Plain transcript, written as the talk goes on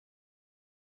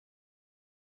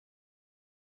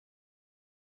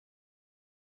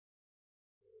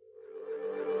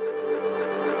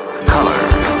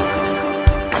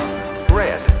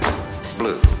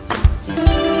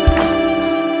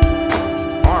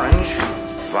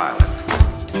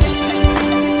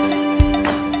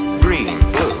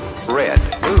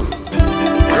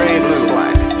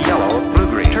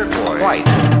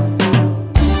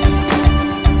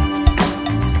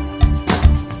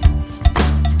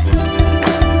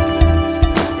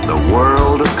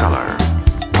color.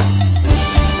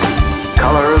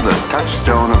 Color, the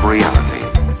touchstone of reality.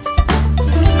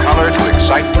 Color to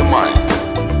excite the mind.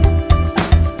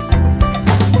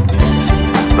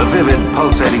 The vivid,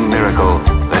 pulsating miracle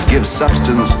that gives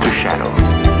substance to shadow.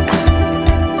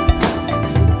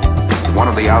 One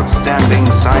of the outstanding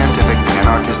scientific and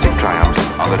artistic triumphs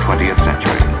of the 20th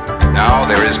century. Now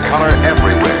there is color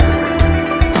everywhere.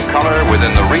 Color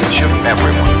within the reach of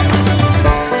everyone.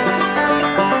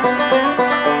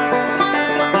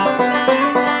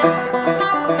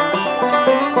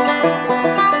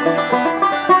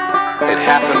 It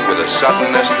happened with a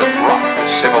suddenness that rocked the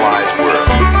civilized world.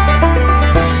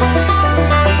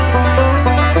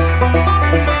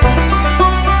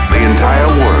 The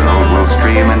entire world will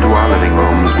stream into our living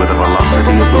rooms with the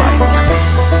velocity of light.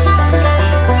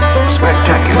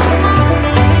 Spectacular.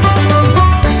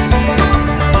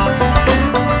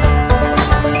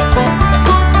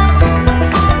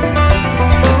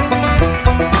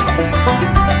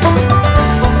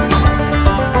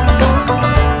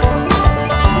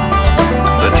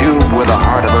 With the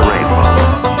heart of a rainbow.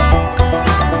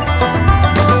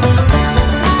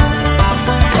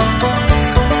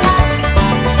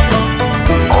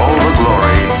 All the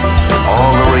glory,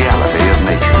 all the reality of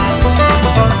nature.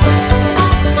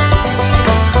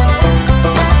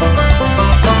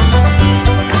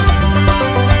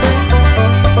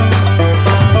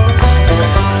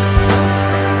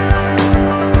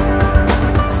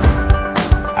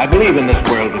 I believe in this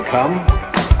world to come.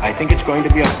 I think it's going to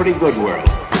be a pretty good world.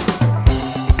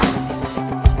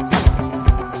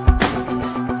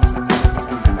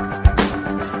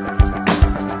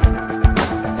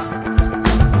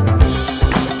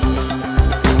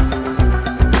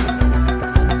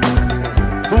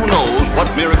 What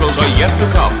miracles are yet to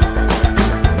come.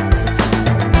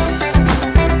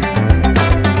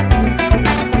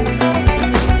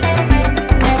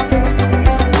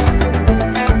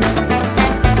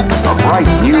 A bright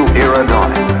new era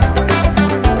dawning.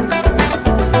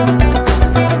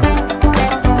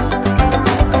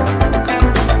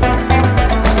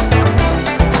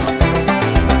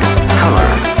 Color,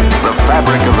 the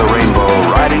fabric of the rainbow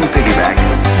riding piggyback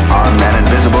on an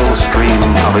invisible stream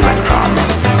of electrons.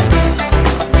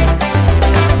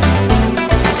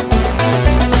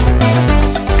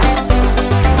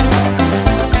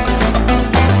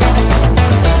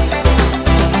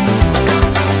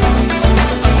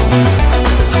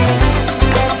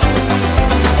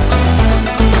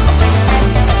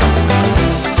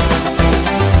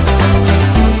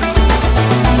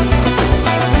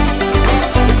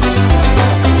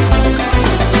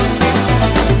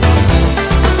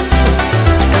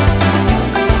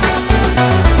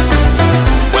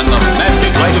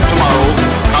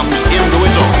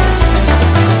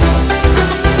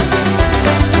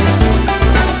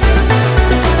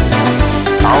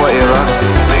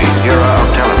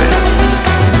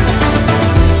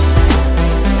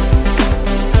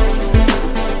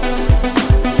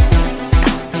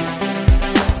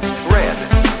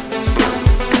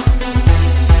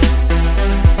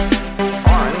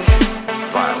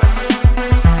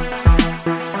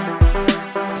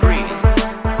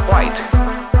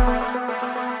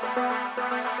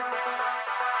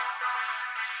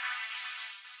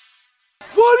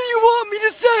 What do you want me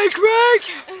to say, Craig?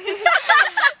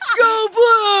 Go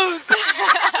Blues!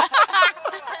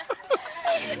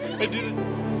 I did it.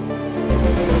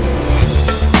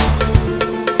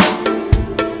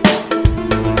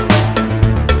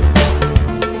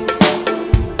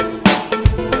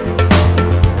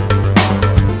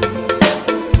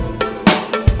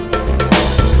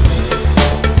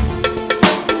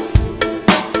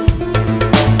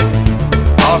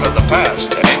 Out of the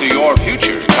past and into your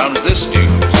future comes this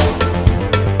news.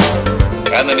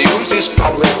 And the news is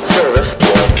public service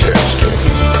broadcasting.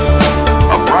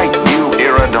 A bright new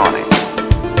era dawning.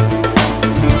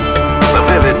 The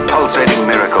vivid, pulsating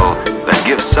miracle that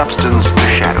gives substance to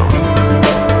shadow.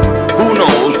 Who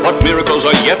knows what miracles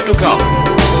are yet to come?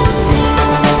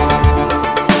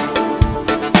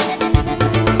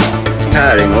 It's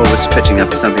tiring always pitching up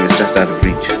to something that's just out of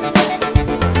reach.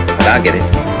 But I'll get it.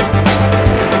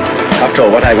 After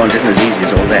all, what I want isn't as easy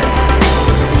as all that.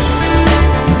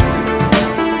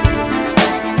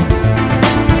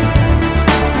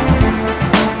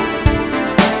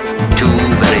 Two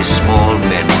very small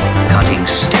men cutting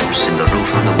steel.